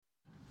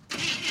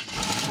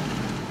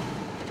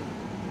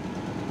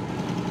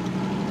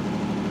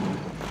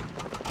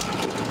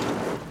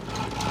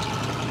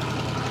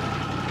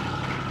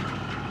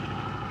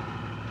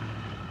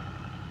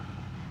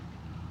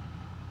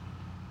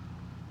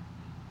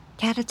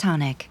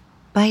Catatonic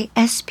by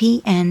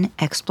SPN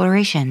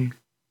Exploration.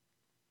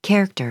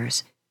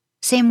 Characters: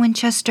 Sam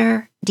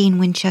Winchester, Dean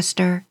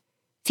Winchester,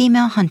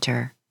 female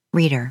hunter,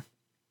 reader.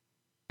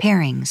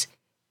 Pairings: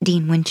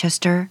 Dean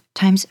Winchester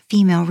times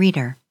female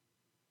reader.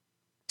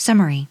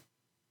 Summary: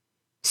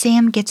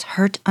 Sam gets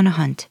hurt on a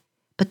hunt,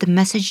 but the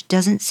message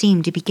doesn't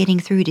seem to be getting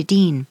through to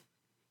Dean.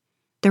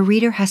 The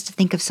reader has to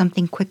think of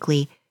something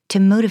quickly to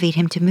motivate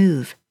him to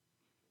move.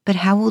 But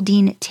how will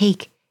Dean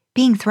take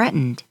being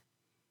threatened?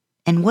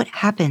 And what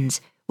happens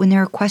when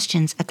there are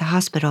questions at the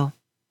hospital?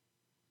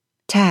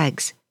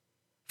 Tags: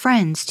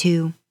 friends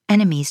to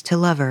enemies to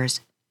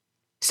lovers.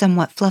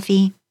 Somewhat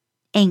fluffy,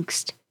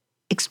 angst,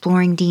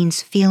 exploring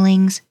Dean's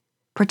feelings,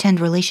 pretend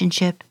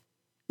relationship,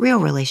 real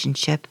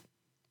relationship,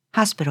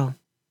 hospital.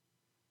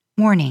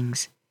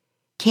 Warnings: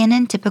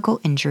 canon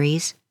typical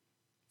injuries,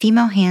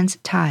 female hands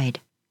tied,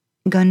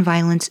 gun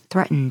violence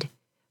threatened,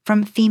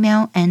 from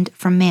female and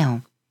from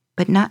male,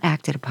 but not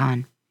acted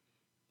upon.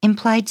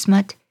 Implied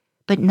smut,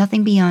 but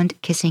nothing beyond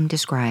kissing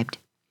described.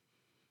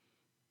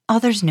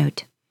 Author's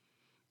note: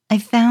 I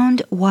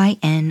found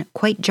YN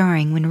quite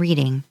jarring when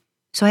reading,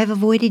 so I have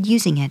avoided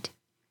using it.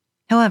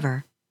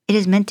 However, it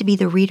is meant to be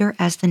the reader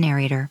as the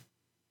narrator.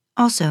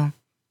 Also,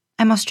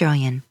 I'm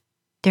Australian.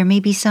 There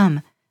may be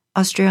some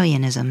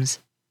Australianisms.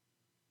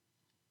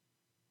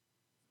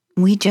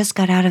 We just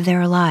got out of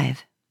there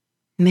alive.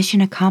 Mission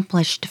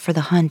accomplished for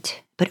the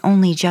hunt, but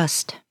only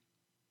just.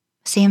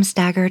 Sam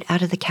staggered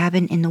out of the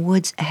cabin in the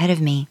woods ahead of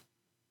me,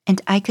 and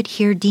I could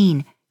hear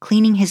Dean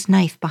cleaning his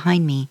knife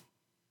behind me,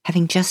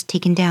 having just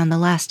taken down the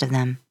last of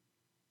them.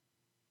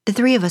 The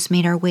three of us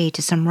made our way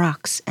to some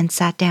rocks and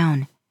sat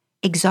down,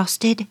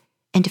 exhausted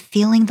and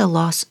feeling the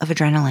loss of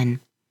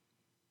adrenaline.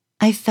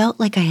 I felt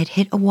like I had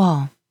hit a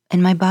wall,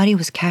 and my body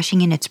was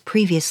cashing in its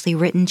previously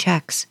written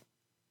checks.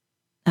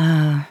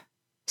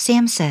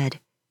 Sam said.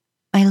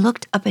 I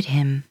looked up at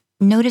him,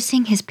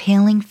 noticing his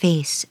paling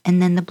face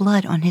and then the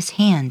blood on his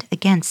hand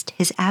against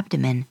his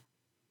abdomen.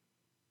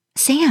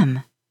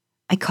 Sam!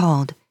 I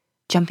called,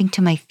 jumping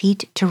to my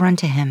feet to run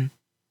to him.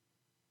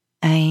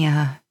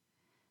 I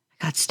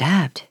got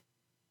stabbed,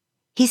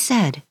 he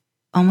said,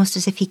 almost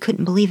as if he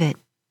couldn't believe it.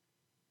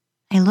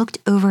 I looked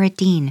over at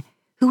Dean,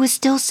 who was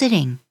still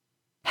sitting,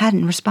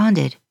 hadn't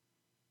responded.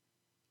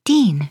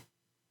 Dean!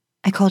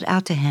 I called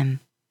out to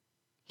him.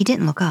 He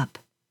didn't look up.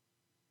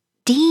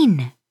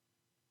 Dean!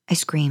 I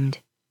screamed.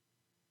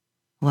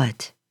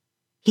 What?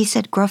 He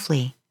said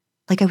gruffly,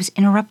 like I was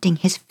interrupting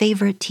his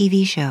favorite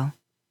TV show.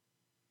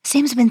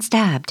 Sam's been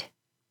stabbed.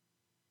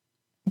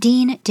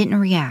 Dean didn't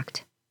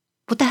react.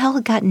 What the hell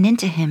had gotten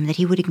into him that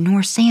he would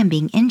ignore Sam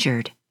being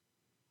injured?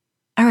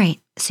 All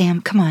right,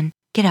 Sam, come on,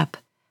 get up.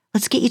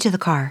 Let's get you to the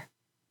car.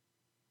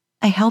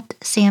 I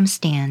helped Sam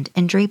stand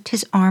and draped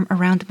his arm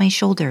around my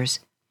shoulders.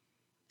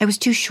 I was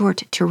too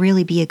short to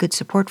really be a good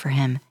support for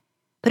him,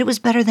 but it was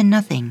better than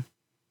nothing.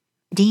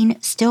 Dean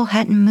still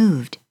hadn't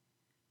moved.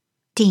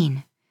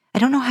 Dean, I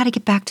don't know how to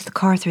get back to the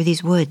car through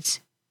these woods.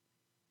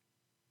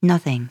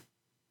 Nothing.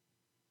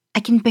 I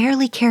can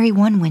barely carry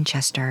one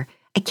Winchester.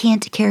 I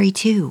can't carry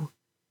two.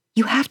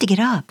 You have to get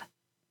up.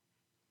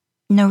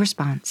 No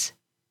response.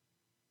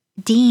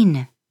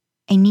 Dean,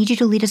 I need you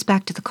to lead us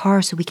back to the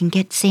car so we can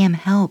get Sam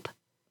help.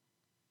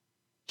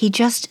 He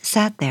just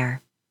sat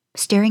there,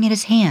 staring at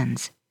his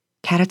hands,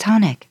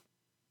 catatonic.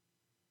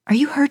 Are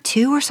you hurt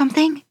too or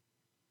something?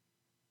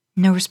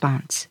 No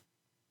response.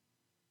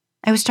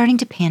 I was starting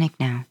to panic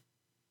now.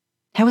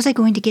 How was I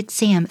going to get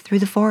Sam through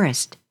the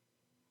forest?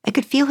 I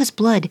could feel his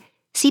blood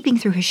seeping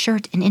through his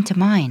shirt and into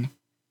mine.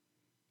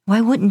 Why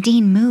wouldn't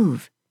Dean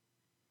move?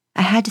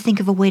 I had to think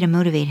of a way to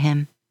motivate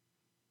him.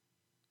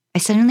 I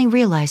suddenly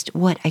realized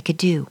what I could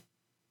do.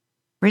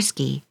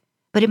 Risky,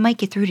 but it might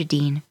get through to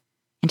Dean,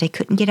 and I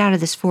couldn't get out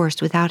of this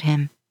forest without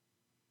him.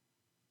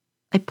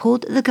 I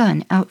pulled the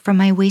gun out from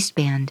my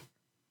waistband.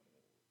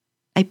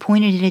 I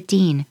pointed it at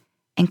Dean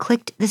and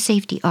clicked the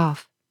safety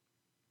off.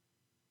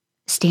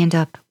 Stand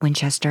up,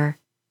 Winchester,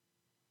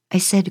 I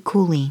said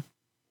coolly.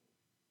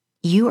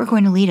 You are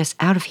going to lead us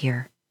out of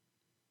here.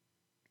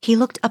 He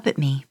looked up at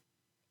me,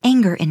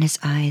 anger in his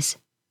eyes.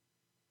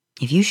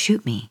 If you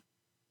shoot me,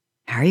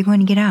 how are you going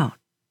to get out?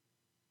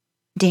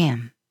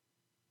 Damn,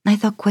 I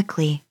thought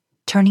quickly,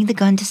 turning the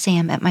gun to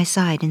Sam at my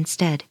side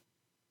instead.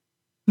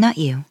 Not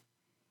you.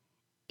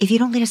 If you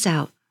don't lead us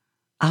out,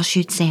 I'll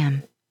shoot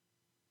Sam.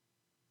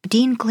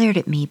 Dean glared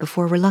at me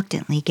before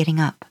reluctantly getting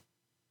up.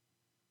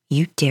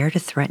 You dare to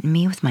threaten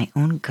me with my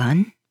own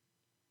gun?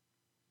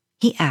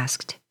 He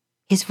asked,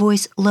 his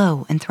voice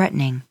low and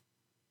threatening.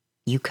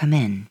 You come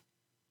in,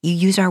 you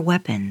use our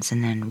weapons,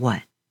 and then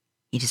what?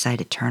 You decide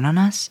to turn on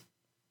us?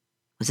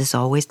 Was this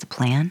always the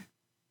plan?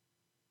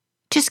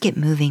 Just get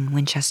moving,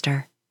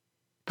 Winchester,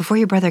 before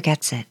your brother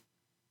gets it.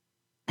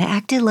 I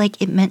acted like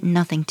it meant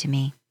nothing to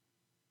me,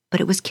 but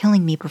it was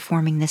killing me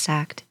performing this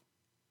act.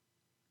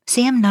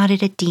 Sam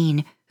nodded at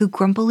Dean, who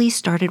grumpily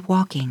started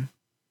walking.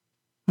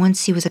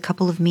 Once he was a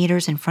couple of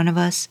meters in front of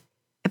us,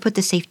 I put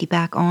the safety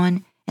back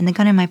on and the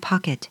gun in my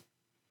pocket,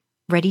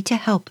 ready to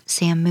help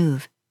Sam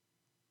move.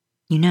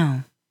 You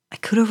know, I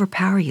could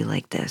overpower you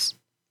like this,"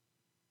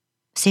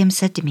 Sam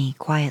said to me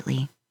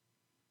quietly.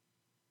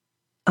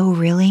 "Oh,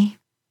 really?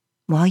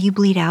 While you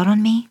bleed out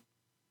on me?"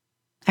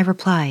 I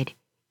replied,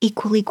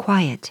 equally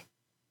quiet.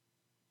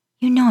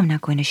 "You know I'm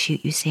not going to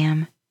shoot you,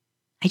 Sam.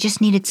 I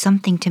just needed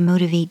something to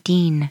motivate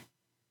Dean.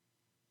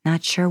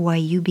 Not sure why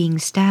you being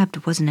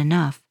stabbed wasn't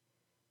enough,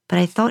 but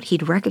I thought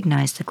he'd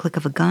recognize the click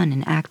of a gun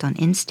and act on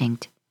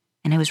instinct,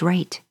 and I was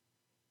right."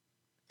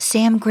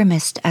 Sam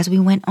grimaced as we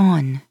went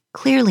on,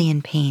 clearly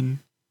in pain.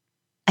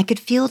 I could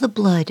feel the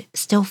blood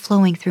still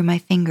flowing through my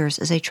fingers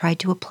as I tried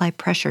to apply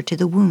pressure to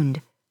the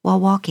wound while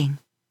walking.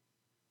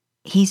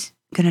 "He's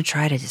gonna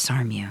try to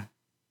disarm you."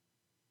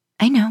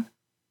 "I know,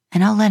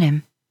 and I'll let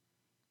him.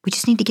 We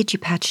just need to get you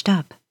patched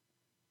up."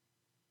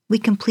 We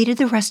completed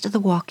the rest of the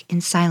walk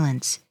in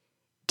silence,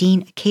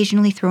 Dean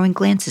occasionally throwing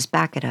glances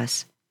back at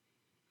us.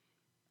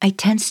 I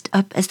tensed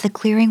up as the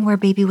clearing where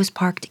Baby was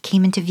parked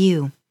came into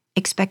view,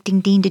 expecting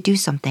Dean to do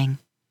something.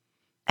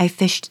 I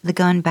fished the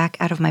gun back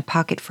out of my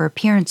pocket for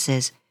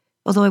appearances,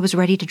 although I was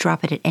ready to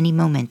drop it at any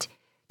moment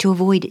to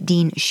avoid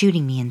Dean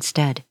shooting me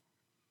instead.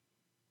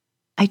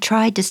 I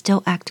tried to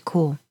still act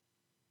cool.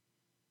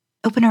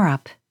 "Open her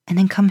up, and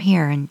then come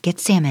here and get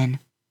Sam in.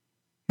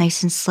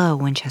 Nice and slow,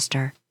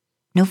 Winchester.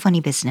 No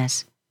funny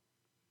business."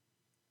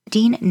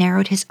 Dean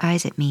narrowed his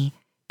eyes at me,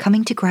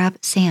 coming to grab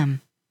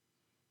Sam.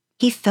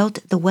 He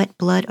felt the wet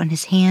blood on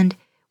his hand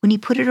when he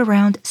put it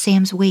around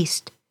Sam's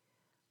waist,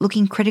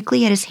 looking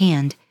critically at his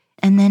hand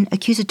and then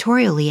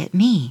accusatorially at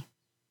me.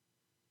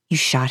 "You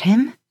shot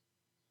him?"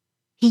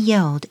 he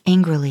yelled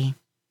angrily.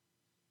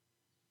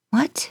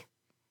 "What?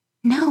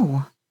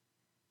 No.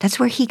 That's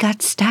where he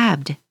got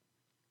stabbed."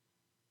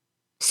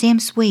 Sam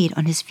swayed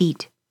on his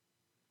feet.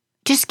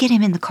 "Just get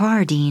him in the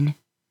car, Dean,"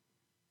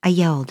 I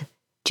yelled,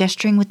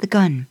 gesturing with the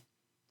gun.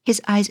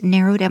 His eyes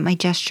narrowed at my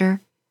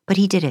gesture, but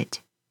he did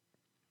it.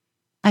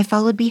 I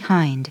followed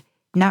behind,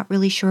 not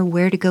really sure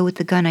where to go with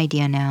the gun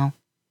idea now.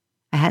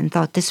 I hadn't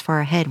thought this far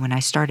ahead when I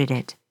started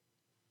it.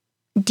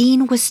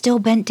 Dean was still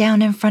bent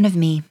down in front of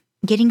me,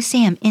 getting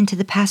Sam into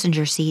the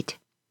passenger seat.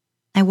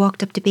 I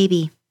walked up to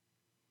Baby.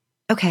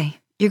 "Okay,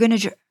 you're gonna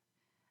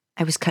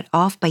I was cut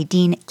off by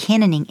Dean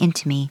cannoning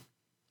into me.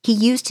 He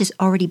used his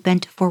already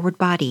bent forward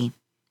body,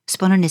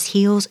 spun on his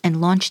heels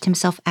and launched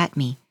himself at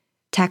me,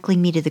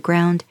 tackling me to the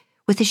ground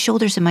with his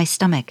shoulders in my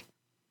stomach.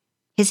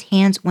 His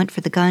hands went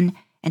for the gun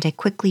and I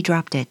quickly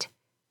dropped it,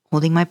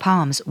 holding my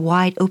palms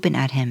wide open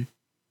at him.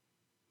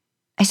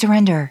 "I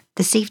surrender.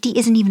 The safety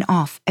isn't even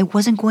off. I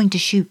wasn't going to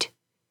shoot."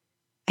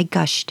 I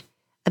gushed,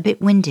 a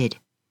bit winded.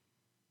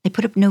 I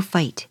put up no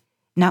fight,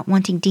 not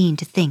wanting Dean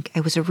to think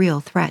I was a real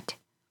threat.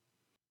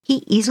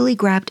 He easily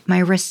grabbed my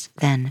wrists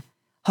then,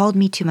 hauled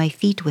me to my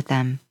feet with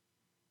them.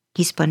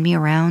 He spun me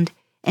around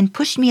and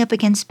pushed me up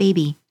against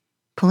Baby,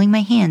 pulling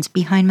my hands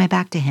behind my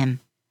back to him.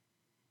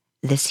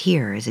 "This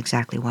here is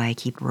exactly why I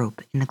keep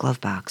rope in the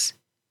glove box."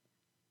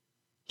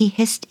 He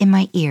hissed in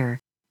my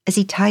ear as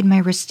he tied my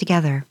wrists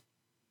together.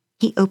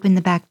 He opened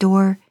the back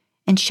door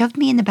and shoved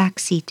me in the back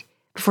seat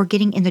before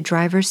getting in the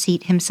driver's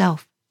seat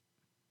himself.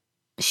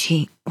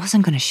 "She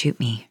wasn't going to shoot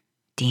me,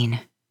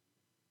 Dean,"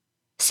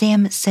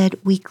 Sam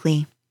said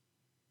weakly.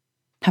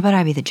 "How about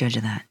I be the judge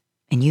of that,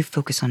 and you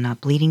focus on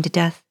not bleeding to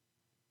death?"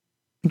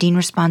 Dean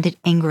responded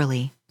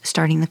angrily,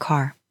 starting the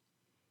car.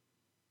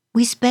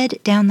 We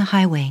sped down the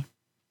highway.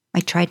 I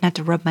tried not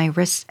to rub my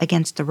wrists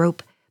against the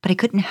rope, but I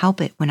couldn't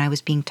help it when I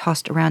was being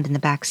tossed around in the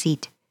back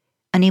seat,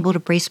 unable to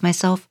brace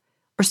myself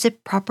or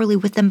sit properly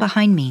with them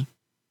behind me.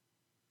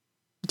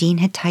 Dean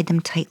had tied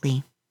them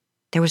tightly.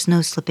 There was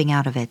no slipping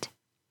out of it.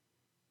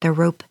 The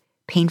rope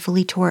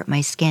painfully tore at my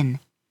skin,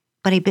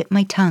 but I bit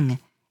my tongue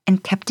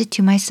and kept it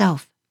to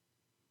myself.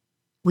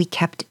 We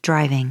kept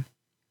driving.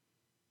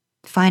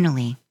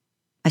 Finally,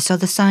 I saw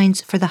the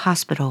signs for the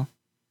hospital,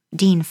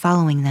 Dean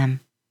following them.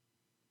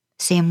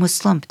 Sam was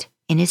slumped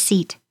in his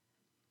seat.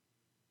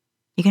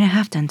 "You're going to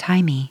have to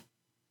untie me,"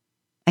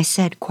 I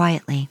said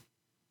quietly.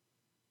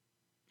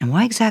 "And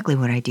why exactly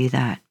would I do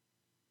that?"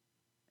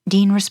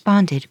 Dean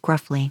responded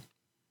gruffly.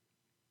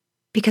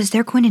 "Because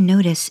they're going to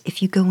notice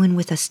if you go in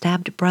with a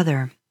stabbed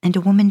brother and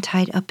a woman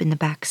tied up in the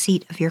back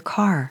seat of your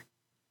car."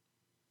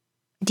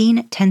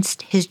 Dean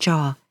tensed his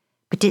jaw,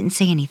 but didn't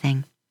say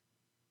anything.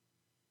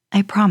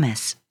 "I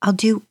promise, I'll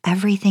do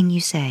everything you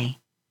say.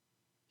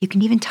 You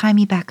can even tie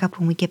me back up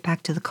when we get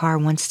back to the car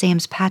once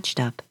Sam's patched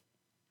up."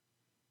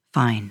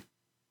 "Fine,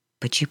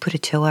 but you put a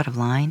toe out of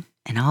line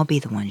and I'll be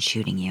the one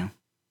shooting you."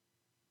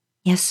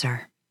 "Yes,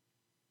 sir."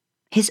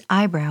 His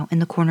eyebrow in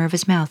the corner of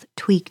his mouth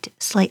tweaked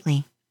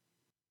slightly.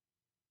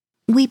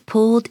 We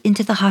pulled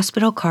into the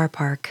hospital car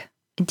park.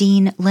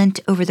 Dean leant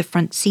over the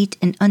front seat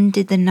and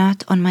undid the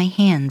knot on my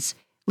hands,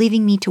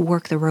 leaving me to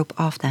work the rope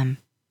off them.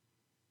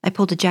 I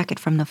pulled a jacket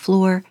from the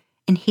floor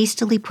and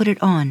hastily put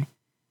it on,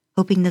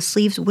 hoping the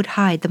sleeves would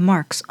hide the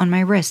marks on my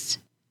wrists.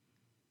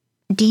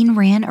 Dean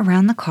ran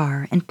around the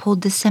car and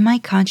pulled the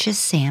semi-conscious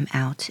Sam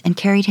out and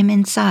carried him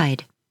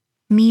inside,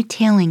 me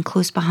tailing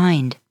close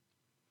behind.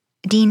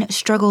 Dean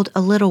struggled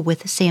a little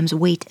with Sam's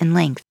weight and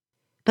length,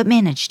 but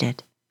managed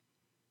it.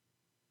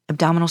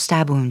 Abdominal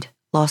stab wound.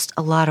 Lost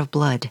a lot of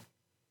blood.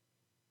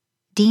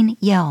 Dean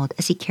yelled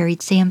as he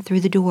carried Sam through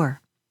the door.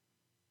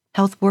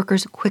 Health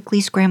workers quickly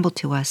scrambled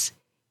to us,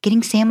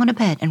 getting Sam on a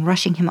bed and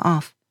rushing him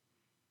off.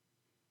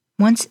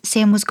 Once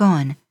Sam was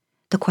gone,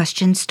 the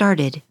questions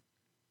started.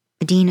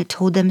 Dean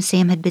told them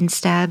Sam had been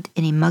stabbed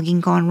in a mugging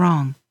gone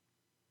wrong.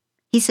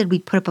 He said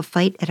we'd put up a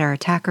fight at our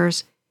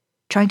attackers,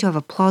 trying to have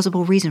a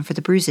plausible reason for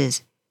the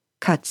bruises,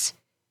 cuts,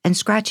 and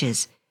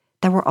scratches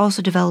that were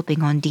also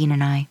developing on Dean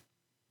and I.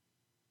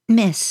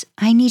 "Miss,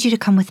 I need you to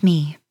come with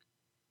me,"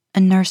 a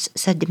nurse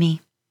said to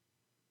me.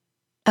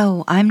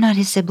 "Oh, I'm not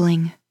his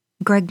sibling.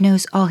 Greg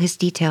knows all his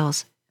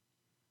details,"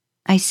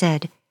 I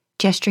said,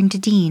 gesturing to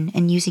Dean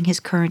and using his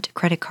current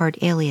credit card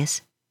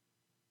alias.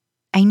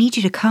 "I need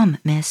you to come,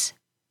 miss."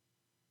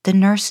 The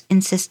nurse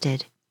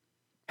insisted.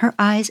 Her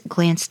eyes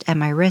glanced at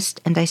my wrist,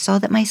 and I saw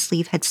that my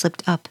sleeve had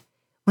slipped up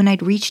when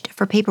I'd reached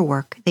for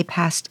paperwork they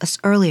passed us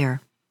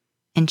earlier,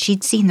 and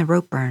she'd seen the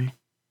rope burn.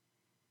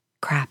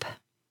 Crap.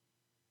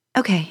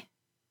 "Okay,"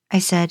 I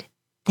said,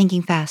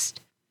 thinking fast.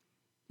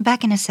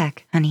 "Back in a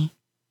sec, honey,"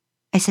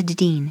 I said to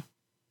Dean.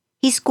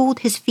 He schooled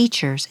his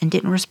features and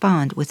didn't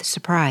respond with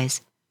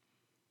surprise.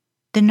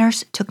 The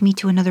nurse took me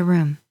to another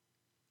room.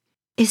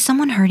 "Is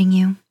someone hurting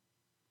you?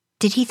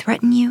 Did he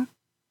threaten you?"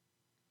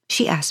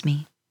 she asked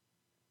me.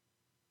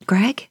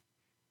 "Greg?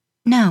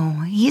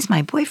 No, he's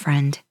my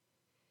boyfriend,"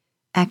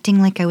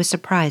 acting like I was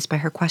surprised by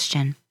her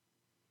question.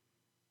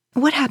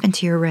 "What happened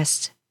to your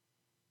wrist?"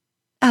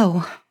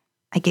 "Oh,"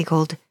 I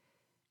giggled,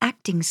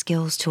 acting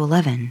skills to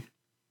 11.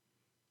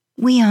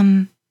 We,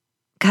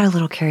 got a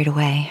little carried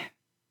away."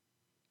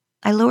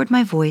 I lowered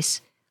my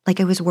voice like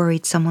I was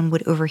worried someone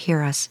would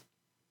overhear us.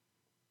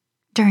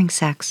 "During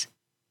sex,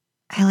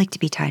 I like to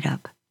be tied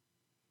up."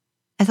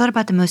 I thought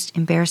about the most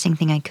embarrassing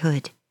thing I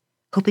could,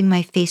 hoping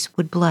my face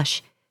would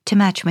blush to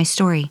match my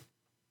story.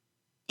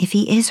 "If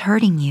he is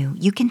hurting you,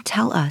 you can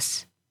tell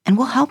us, and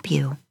we'll help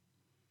you."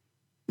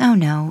 "Oh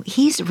no,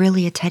 he's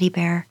really a teddy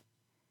bear.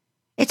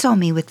 It's all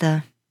me with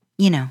the,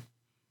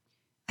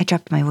 I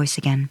dropped my voice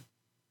again.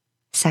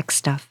 "Sex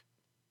stuff."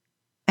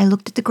 I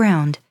looked at the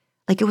ground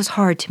like it was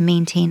hard to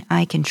maintain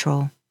eye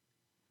control.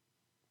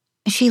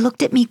 She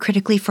looked at me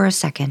critically for a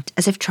second,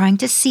 as if trying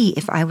to see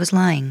if I was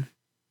lying.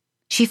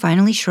 She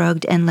finally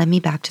shrugged and led me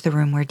back to the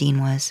room where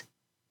Dean was.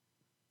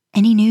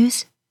 "Any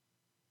news?"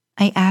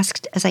 I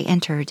asked as I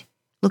entered,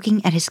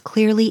 looking at his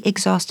clearly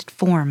exhausted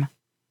form.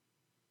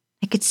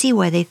 I could see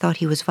why they thought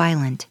he was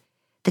violent.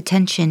 The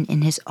tension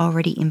in his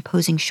already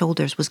imposing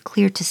shoulders was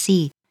clear to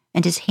see,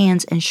 and his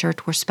hands and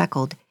shirt were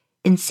speckled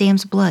in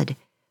Sam's blood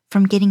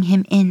from getting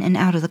him in and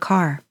out of the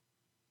car.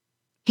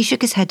 He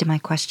shook his head to my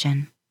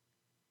question.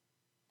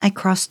 I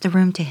crossed the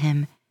room to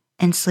him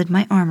and slid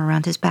my arm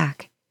around his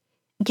back,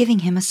 giving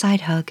him a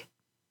side hug.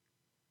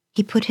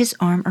 He put his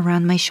arm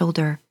around my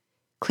shoulder,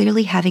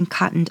 clearly having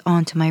cottoned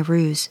on to my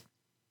ruse.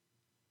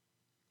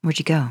 "Where'd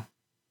you go?"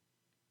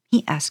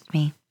 he asked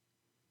me.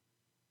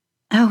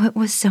 Oh, it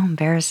was so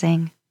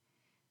embarrassing.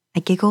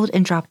 I giggled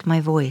and dropped my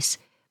voice,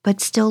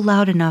 but still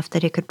loud enough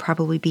that it could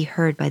probably be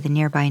heard by the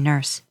nearby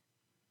nurse.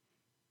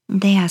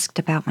 "They asked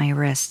about my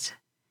wrists.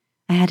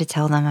 I had to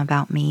tell them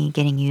about me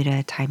getting you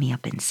to tie me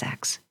up in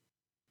sex."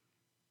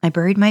 I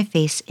buried my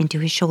face into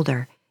his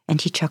shoulder,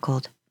 and he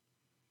chuckled.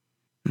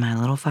 "My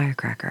little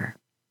firecracker,"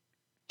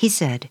 he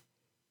said,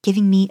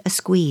 giving me a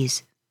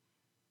squeeze.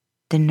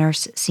 The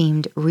nurse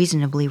seemed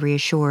reasonably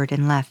reassured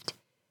and left,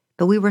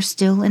 but we were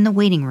still in the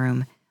waiting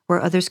room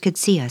where others could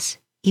see us,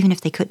 even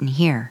if they couldn't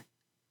hear.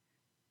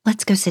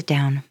 "Let's go sit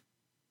down,"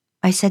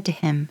 I said to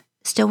him,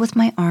 still with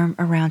my arm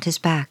around his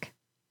back.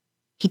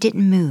 He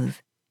didn't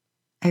move.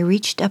 I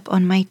reached up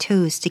on my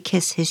toes to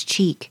kiss his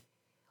cheek,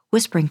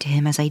 whispering to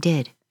him as I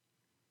did.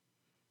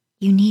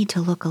 "You need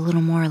to look a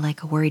little more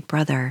like a worried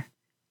brother,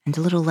 and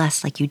a little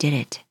less like you did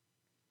it."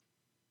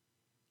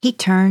 He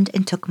turned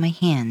and took my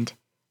hand,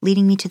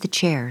 leading me to the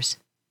chairs.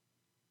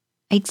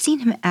 I'd seen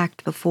him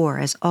act before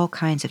as all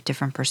kinds of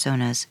different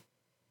personas,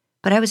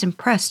 but I was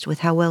impressed with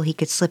how well he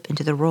could slip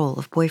into the role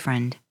of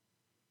boyfriend.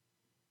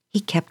 He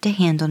kept a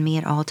hand on me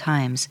at all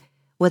times,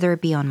 whether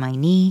it be on my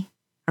knee,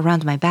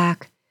 around my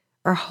back,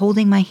 or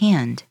holding my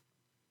hand.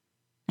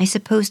 I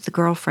suppose the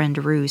girlfriend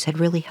ruse had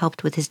really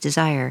helped with his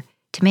desire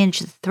to manage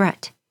the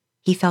threat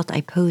he felt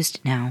I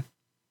posed now.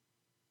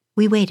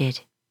 We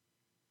waited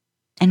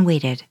and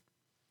waited.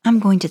 "I'm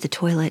going to the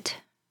toilet,"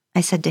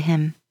 I said to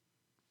him.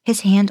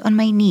 His hand on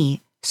my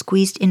knee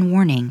squeezed in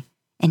warning,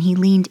 and he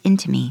leaned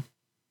into me.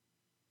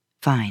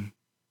 "Fine,"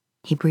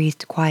 he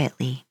breathed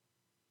quietly.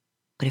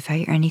 "But if I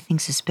hear anything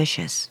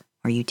suspicious,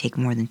 or you take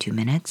more than 2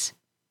 minutes,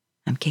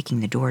 I'm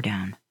kicking the door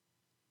down."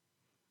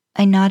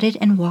 I nodded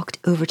and walked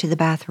over to the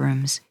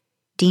bathrooms,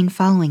 Dean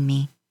following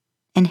me,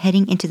 and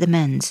heading into the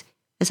men's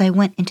as I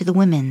went into the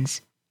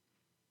women's.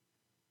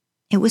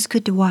 It was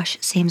good to wash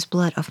Sam's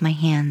blood off my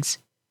hands,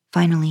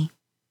 finally.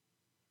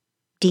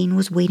 Dean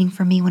was waiting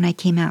for me when I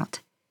came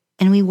out,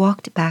 and we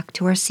walked back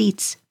to our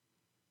seats.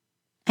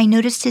 I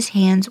noticed his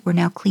hands were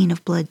now clean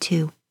of blood,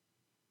 too.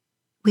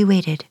 We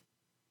waited.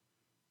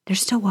 "They're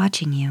still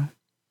watching you."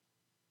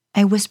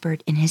 I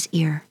whispered in his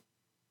ear.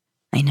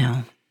 I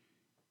know.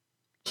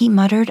 He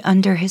muttered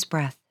under his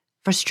breath,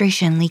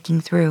 frustration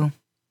leaking through.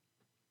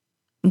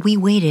 We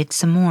waited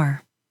some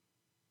more.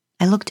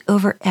 I looked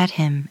over at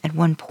him at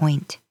one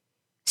point,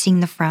 seeing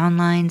the frown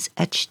lines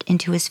etched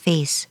into his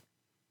face.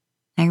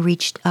 I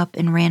reached up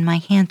and ran my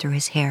hand through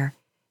his hair,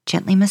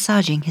 gently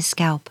massaging his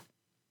scalp.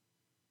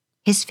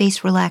 His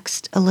face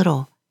relaxed a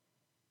little,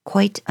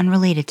 quite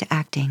unrelated to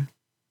acting.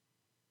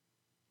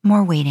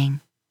 More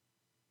waiting.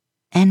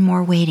 And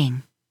more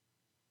waiting.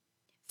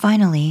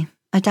 Finally,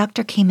 a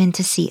doctor came in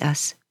to see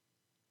us.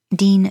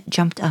 Dean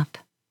jumped up.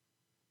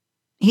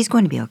 He's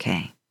going to be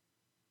okay,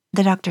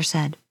 the doctor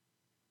said.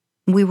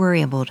 We were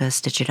able to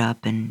stitch it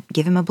up and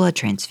give him a blood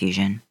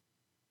transfusion.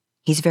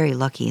 He's very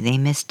lucky they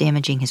missed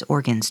damaging his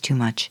organs too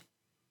much.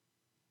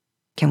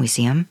 Can we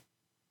see him?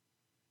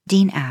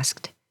 Dean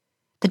asked.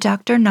 The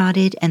doctor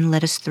nodded and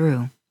led us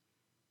through.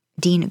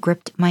 Dean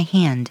gripped my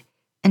hand,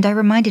 and I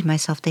reminded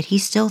myself that he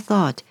still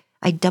thought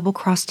I'd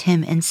double-crossed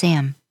him and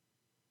Sam.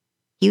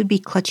 He would be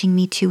clutching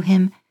me to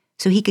him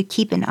so he could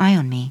keep an eye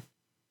on me,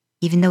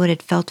 even though it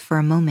had felt for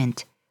a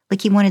moment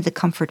like he wanted the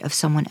comfort of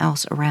someone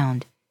else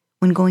around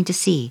when going to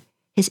see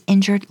his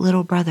injured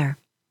little brother.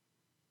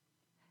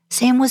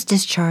 Sam was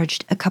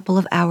discharged a couple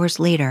of hours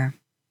later.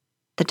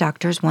 The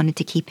doctors wanted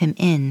to keep him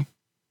in,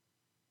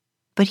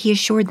 but he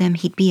assured them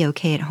he'd be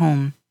okay at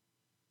home.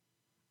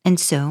 And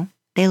so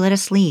they let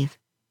us leave.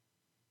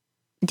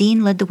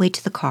 Dean led the way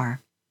to the car,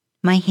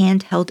 my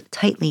hand held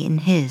tightly in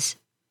his.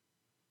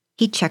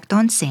 He checked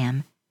on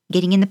Sam,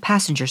 getting in the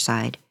passenger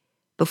side,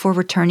 before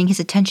returning his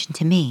attention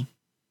to me.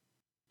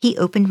 He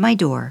opened my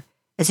door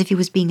as if he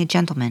was being a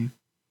gentleman,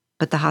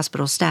 but the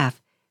hospital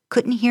staff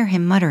couldn't hear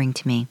him muttering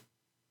to me.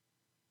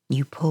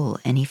 You pull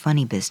any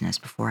funny business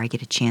before I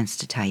get a chance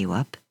to tie you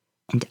up,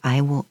 and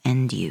I will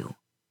end you.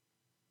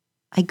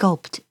 I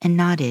gulped and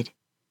nodded.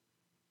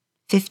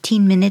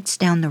 15 minutes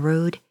down the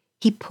road,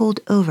 he pulled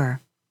over.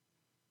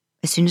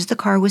 As soon as the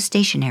car was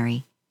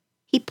stationary,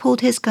 he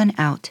pulled his gun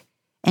out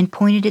and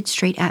pointed it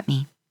straight at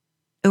me,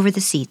 over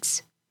the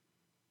seats.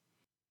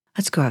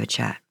 Let's go have a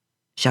chat,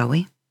 shall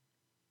we?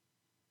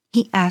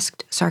 He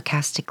asked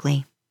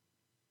sarcastically,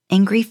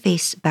 angry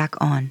face back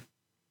on.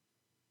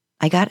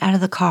 I got out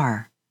of the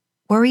car,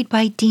 worried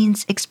by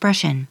Dean's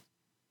expression.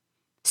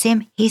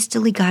 Sam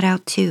hastily got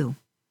out too,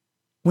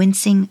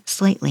 wincing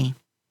slightly.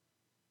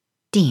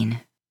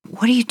 Dean,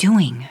 what are you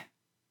doing?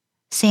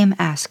 Sam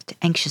asked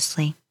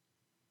anxiously.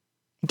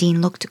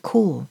 Dean looked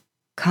cool,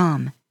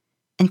 calm,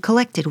 and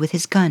collected with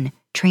his gun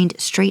trained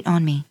straight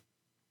on me.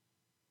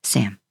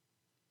 Sam,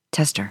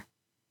 Tester.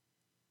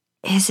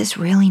 Is this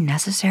really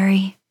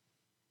necessary?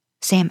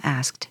 Sam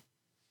asked.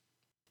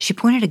 She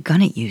pointed a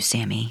gun at you,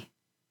 Sammy.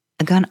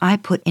 A gun I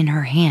put in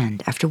her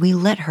hand after we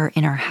let her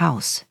in our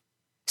house.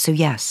 So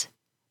yes,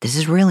 this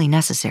is really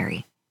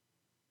necessary.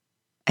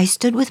 I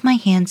stood with my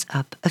hands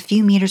up a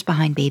few meters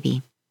behind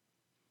Baby.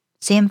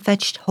 Sam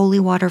fetched holy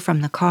water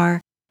from the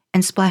car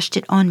and splashed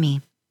it on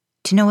me,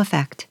 to no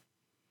effect.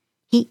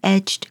 He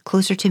edged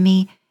closer to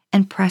me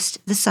and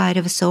pressed the side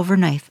of a silver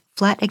knife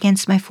flat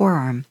against my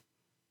forearm,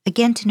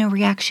 again to no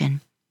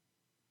reaction.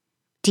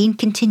 Dean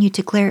continued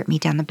to glare at me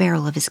down the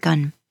barrel of his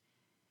gun.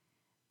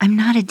 I'm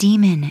not a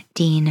demon,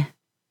 Dean,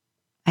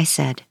 I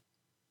said.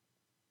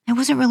 I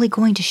wasn't really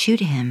going to shoot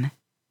him.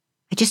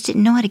 I just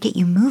didn't know how to get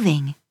you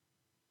moving.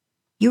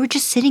 You were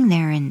just sitting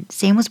there and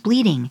Sam was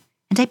bleeding,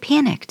 and I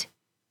panicked.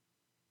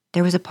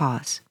 There was a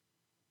pause.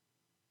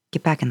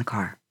 Get back in the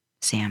car,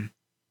 Sam.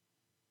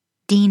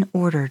 Dean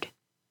ordered.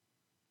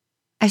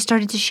 I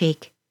started to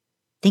shake,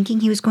 thinking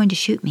he was going to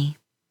shoot me.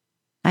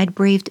 I'd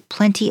braved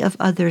plenty of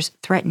others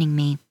threatening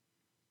me,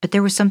 but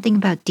there was something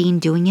about Dean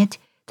doing it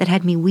that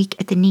had me weak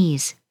at the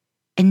knees,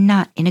 and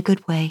not in a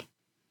good way.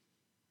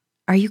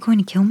 Are you going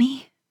to kill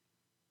me?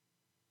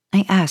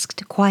 I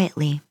asked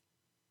quietly.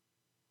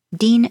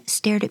 Dean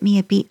stared at me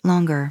a beat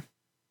longer,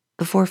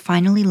 before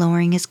finally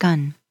lowering his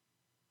gun.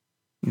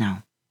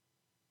 No.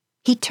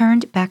 He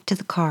turned back to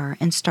the car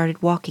and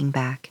started walking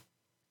back,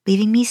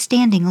 leaving me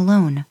standing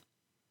alone.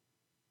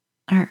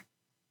 Are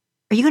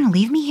you going to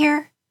leave me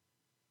here?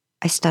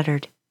 I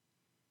stuttered.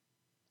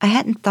 I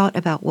hadn't thought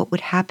about what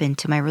would happen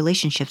to my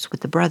relationships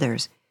with the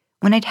brothers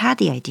when I'd had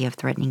the idea of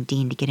threatening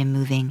Dean to get him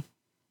moving,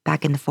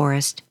 back in the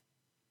forest.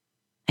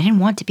 I didn't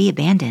want to be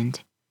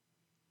abandoned.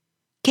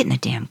 Get in the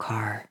damn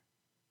car.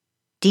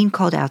 Dean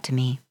called out to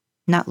me,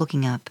 not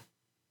looking up.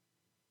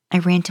 I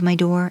ran to my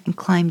door and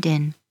climbed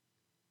in.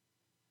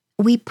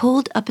 We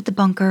pulled up at the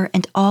bunker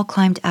and all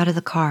climbed out of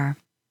the car.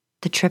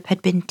 The trip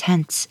had been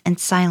tense and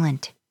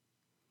silent.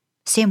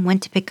 Sam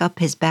went to pick up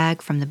his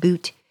bag from the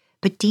boot,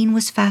 but Dean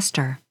was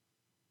faster.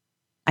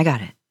 I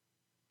got it,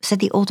 said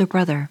the older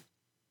brother.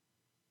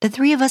 The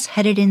three of us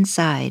headed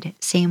inside,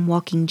 Sam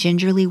walking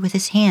gingerly with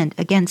his hand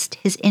against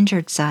his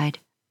injured side.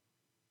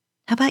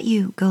 How about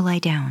you go lie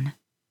down?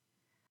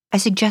 I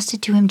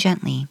suggested to him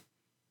gently,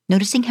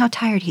 noticing how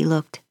tired he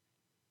looked.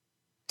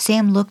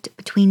 Sam looked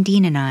between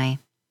Dean and I,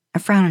 a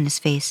frown on his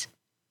face.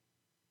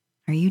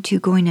 Are you two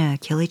going to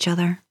kill each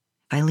other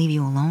if I leave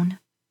you alone?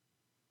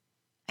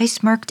 I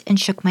smirked and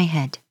shook my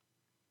head.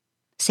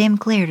 Sam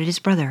glared at his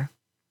brother.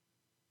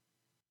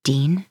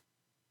 "Dean?"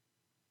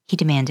 he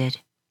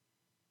demanded.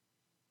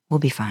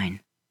 "We'll be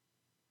fine."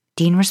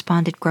 Dean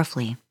responded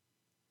gruffly.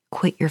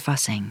 "Quit your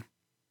fussing."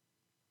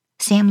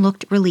 Sam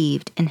looked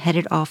relieved and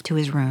headed off to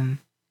his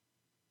room.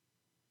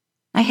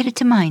 I headed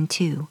to mine,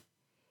 too,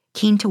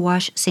 keen to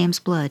wash Sam's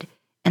blood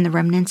and the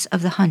remnants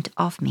of the hunt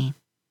off me.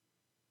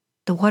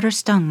 The water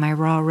stung my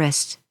raw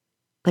wrists,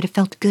 but it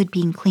felt good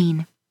being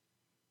clean.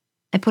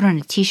 I put on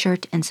a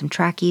t-shirt and some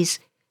trackies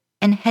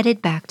and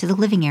headed back to the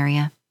living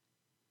area.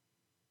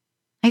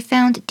 I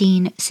found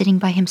Dean sitting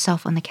by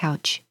himself on the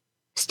couch,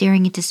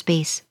 staring into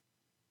space.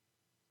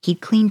 He'd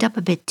cleaned up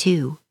a bit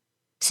too,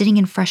 sitting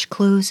in fresh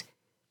clothes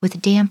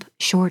with damp,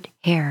 short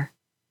hair.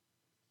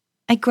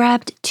 I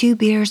grabbed 2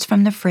 beers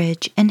from the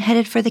fridge and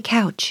headed for the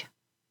couch,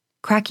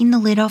 cracking the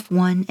lid off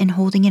one and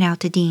holding it out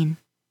to Dean.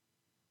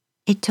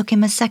 It took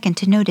him a second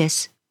to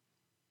notice.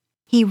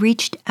 He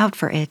reached out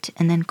for it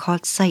and then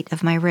caught sight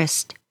of my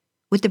wrist,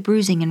 with the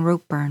bruising and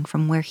rope burn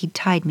from where he'd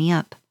tied me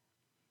up.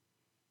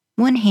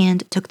 One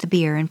hand took the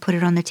beer and put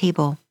it on the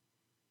table,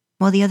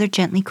 while the other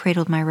gently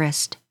cradled my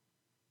wrist.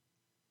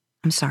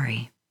 "I'm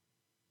sorry,"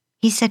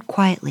 he said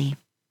quietly,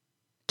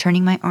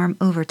 turning my arm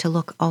over to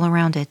look all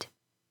around it.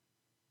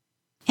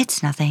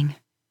 "It's nothing,"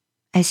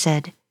 I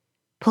said,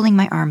 pulling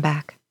my arm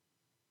back.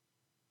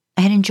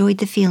 I had enjoyed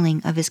the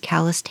feeling of his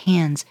calloused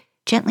hands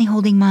gently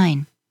holding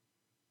mine,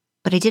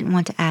 but I didn't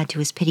want to add to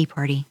his pity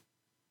party.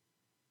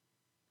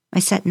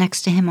 I sat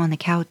next to him on the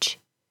couch,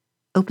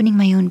 opening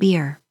my own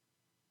beer.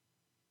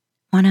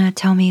 "Wanna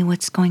tell me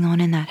what's going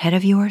on in that head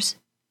of yours?"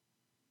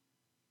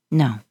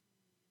 "No."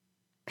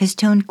 His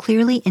tone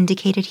clearly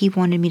indicated he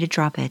wanted me to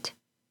drop it,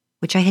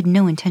 which I had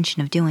no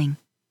intention of doing.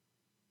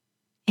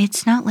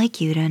 "It's not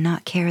like you to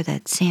not care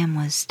that Sam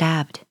was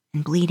stabbed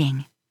and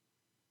bleeding."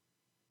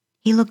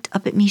 He looked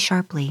up at me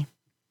sharply,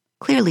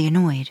 clearly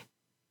annoyed.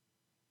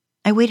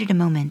 I waited a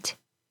moment,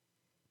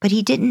 but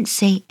he didn't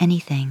say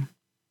anything.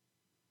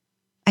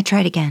 I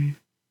tried again.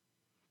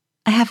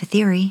 "I have a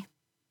theory."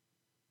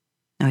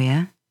 "Oh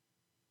yeah?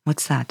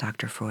 What's that,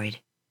 Dr.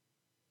 Freud?"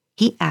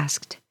 he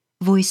asked,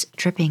 voice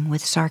dripping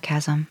with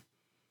sarcasm.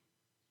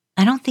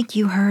 "I don't think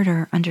you heard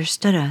or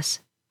understood us.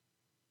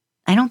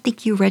 I don't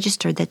think you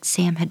registered that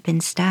Sam had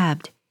been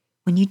stabbed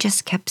when you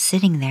just kept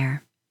sitting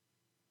there.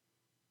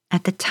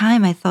 At the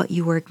time, I thought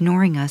you were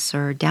ignoring us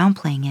or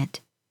downplaying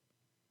it.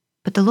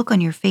 But the look on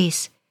your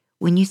face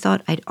when you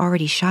thought I'd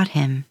already shot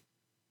him,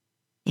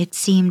 it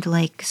seemed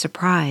like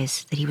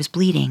surprise that he was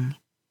bleeding."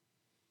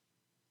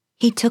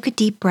 He took a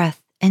deep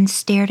breath and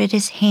stared at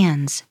his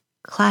hands,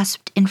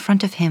 clasped in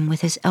front of him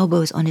with his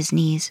elbows on his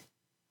knees.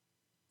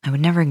 "I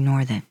would never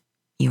ignore that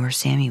you or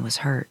Sammy was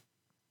hurt,"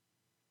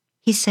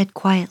 he said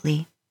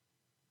quietly.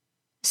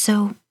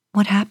 "So,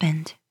 what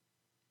happened?"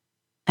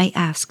 I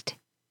asked,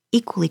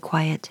 equally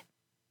quiet.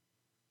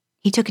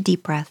 He took a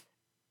deep breath.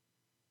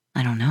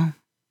 "I don't know,"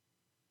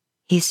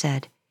 he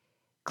said,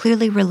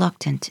 clearly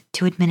reluctant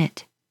to admit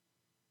it.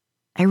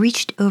 I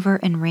reached over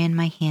and ran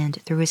my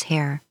hand through his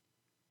hair,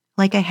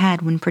 like I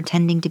had when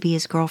pretending to be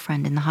his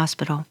girlfriend in the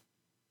hospital.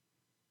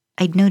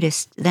 I'd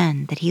noticed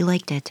then that he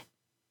liked it.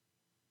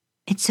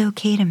 "It's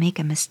okay to make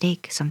a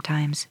mistake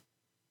sometimes,"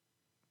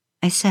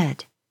 I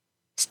said,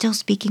 still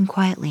speaking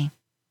quietly.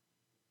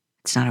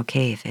 "It's not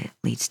okay if it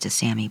leads to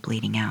Sammy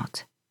bleeding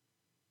out."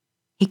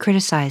 He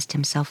criticized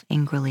himself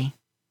angrily.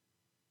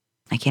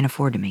 "I can't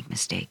afford to make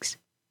mistakes."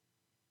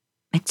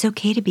 "It's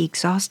okay to be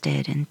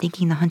exhausted and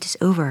thinking the hunt is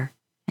over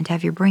and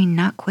have your brain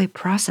not quite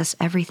process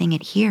everything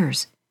it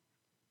hears.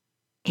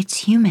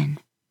 It's human.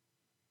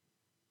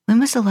 When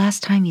was the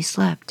last time you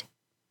slept?"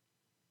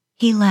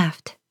 He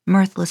laughed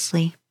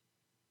mirthlessly.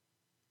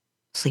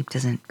 "Sleep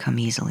doesn't come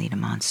easily to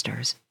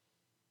monsters."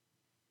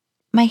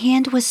 My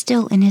hand was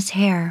still in his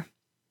hair.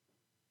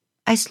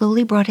 I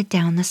slowly brought it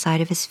down the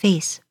side of his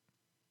face,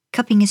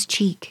 cupping his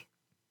cheek.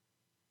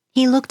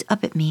 He looked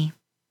up at me,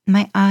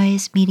 my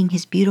eyes meeting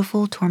his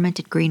beautiful,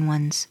 tormented green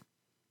ones.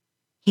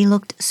 He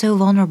looked so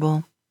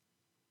vulnerable.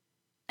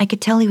 I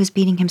could tell he was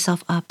beating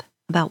himself up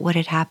about what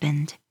had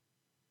happened.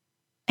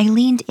 I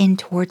leaned in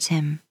towards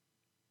him,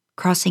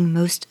 crossing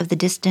most of the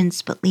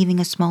distance but leaving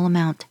a small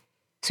amount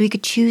so he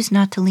could choose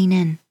not to lean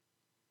in.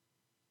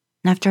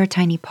 After a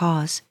tiny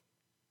pause,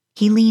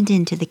 he leaned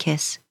into the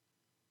kiss.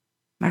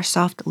 Our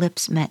soft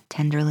lips met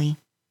tenderly.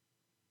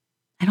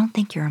 "I don't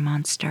think you're a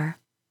monster,"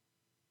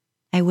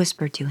 I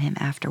whispered to him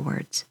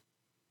afterwards.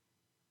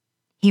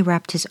 He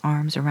wrapped his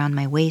arms around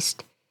my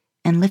waist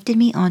and lifted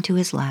me onto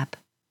his lap,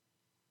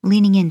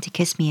 leaning in to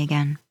kiss me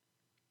again.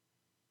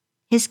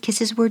 His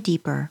kisses were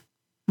deeper,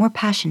 more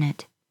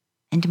passionate,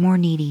 and more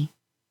needy.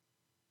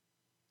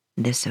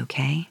 "This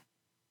okay,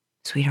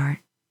 sweetheart?"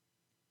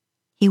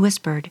 he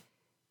whispered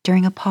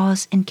during a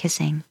pause in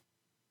kissing.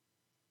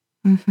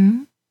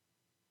 "Mm-hmm,"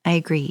 I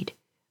agreed,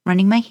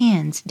 running my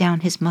hands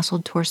down his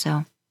muscled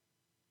torso.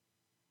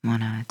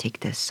 "Wanna take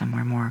this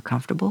somewhere more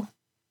comfortable?"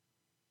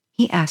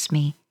 he asked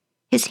me,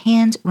 his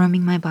hands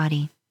roaming my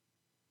body.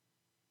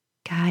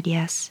 "God,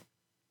 yes,"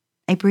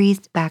 I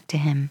breathed back to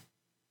him.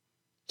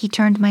 He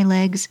turned my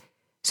legs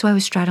so I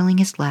was straddling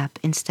his lap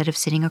instead of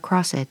sitting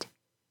across it,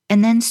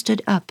 and then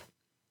stood up,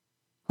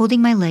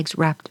 holding my legs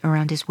wrapped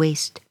around his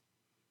waist.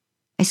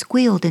 I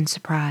squealed in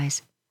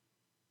surprise.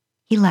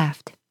 He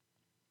laughed.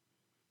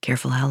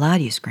 Careful how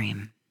loud you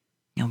scream.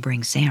 You'll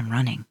bring Sam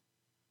running.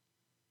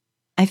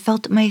 I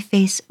felt my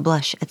face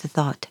blush at the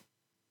thought.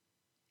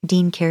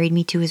 Dean carried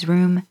me to his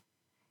room,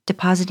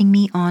 depositing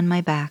me on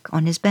my back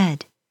on his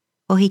bed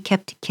while he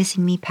kept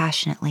kissing me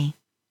passionately.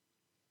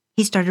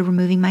 He started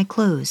removing my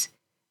clothes,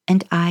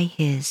 and I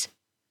his.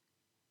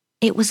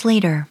 It was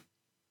later.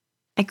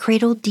 I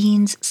cradled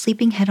Dean's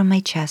sleeping head on my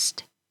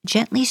chest,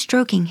 gently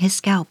stroking his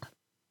scalp.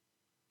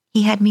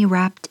 He had me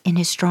wrapped in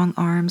his strong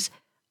arms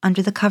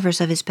under the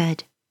covers of his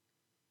bed.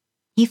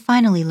 He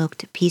finally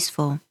looked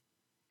peaceful,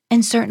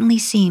 and certainly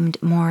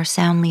seemed more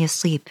soundly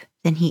asleep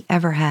than he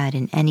ever had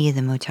in any of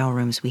the motel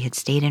rooms we had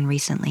stayed in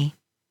recently.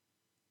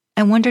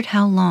 I wondered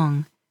how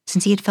long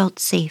since he had felt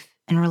safe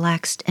and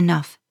relaxed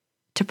enough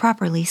to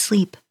properly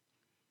sleep.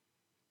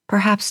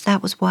 Perhaps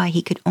that was why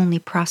he could only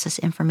process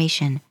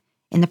information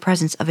in the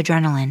presence of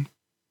adrenaline.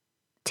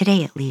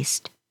 Today, at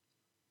least.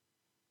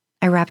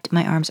 I wrapped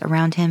my arms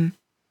around him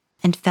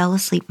and fell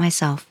asleep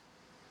myself.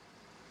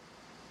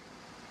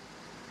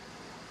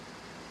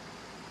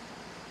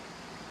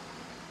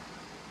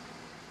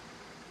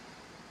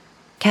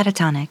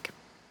 Catatonic.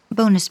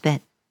 Bonus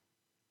bit.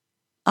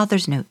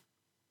 Author's note.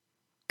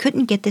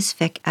 Couldn't get this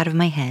fic out of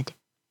my head,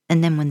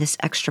 and then when this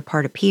extra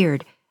part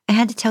appeared, I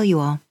had to tell you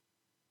all.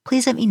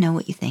 Please let me know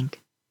what you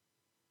think.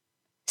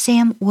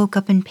 Sam woke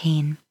up in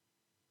pain.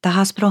 The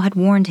hospital had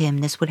warned him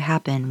this would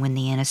happen when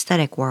the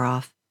anesthetic wore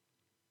off,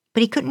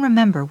 but he couldn't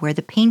remember where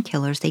the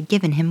painkillers they'd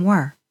given him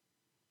were.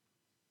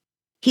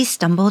 He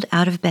stumbled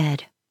out of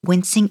bed,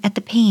 wincing at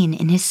the pain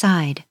in his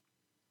side.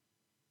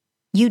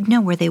 You'd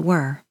know where they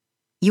were.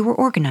 You were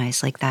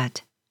organized like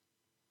that.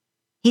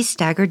 He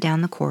staggered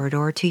down the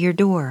corridor to your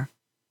door.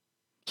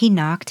 He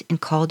knocked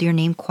and called your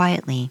name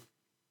quietly,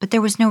 but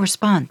there was no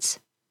response.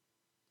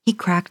 He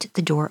cracked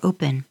the door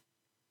open.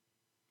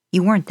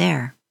 You weren't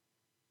there.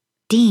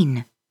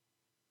 Dean!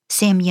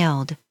 Sam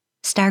yelled,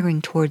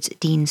 staggering towards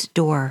Dean's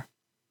door.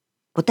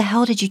 What the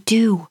hell did you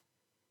do?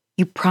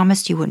 You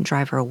promised you wouldn't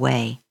drive her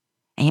away,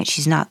 and yet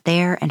she's not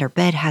there and her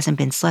bed hasn't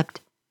been slept.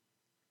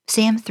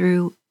 Sam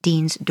threw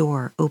Dean's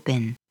door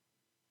open.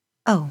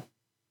 Oh.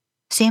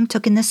 Sam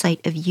took in the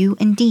sight of you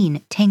and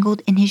Dean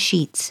tangled in his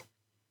sheets.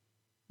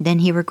 Then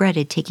he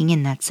regretted taking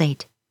in that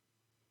sight.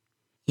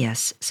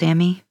 Yes,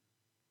 Sammy?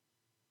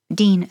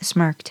 Dean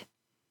smirked.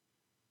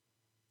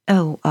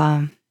 Oh,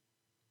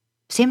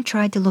 Sam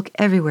tried to look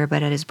everywhere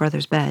but at his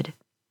brother's bed.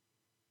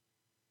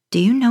 Do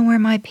you know where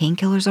my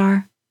painkillers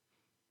are?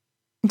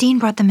 Dean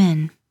brought them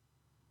in.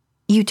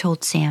 You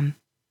told Sam.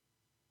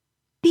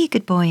 Be a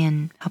good boy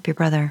and help your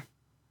brother.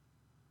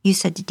 You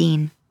said to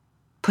Dean,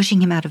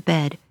 pushing him out of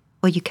bed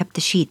while you kept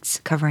the sheets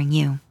covering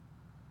you.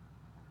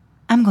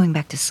 I'm going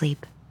back to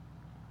sleep.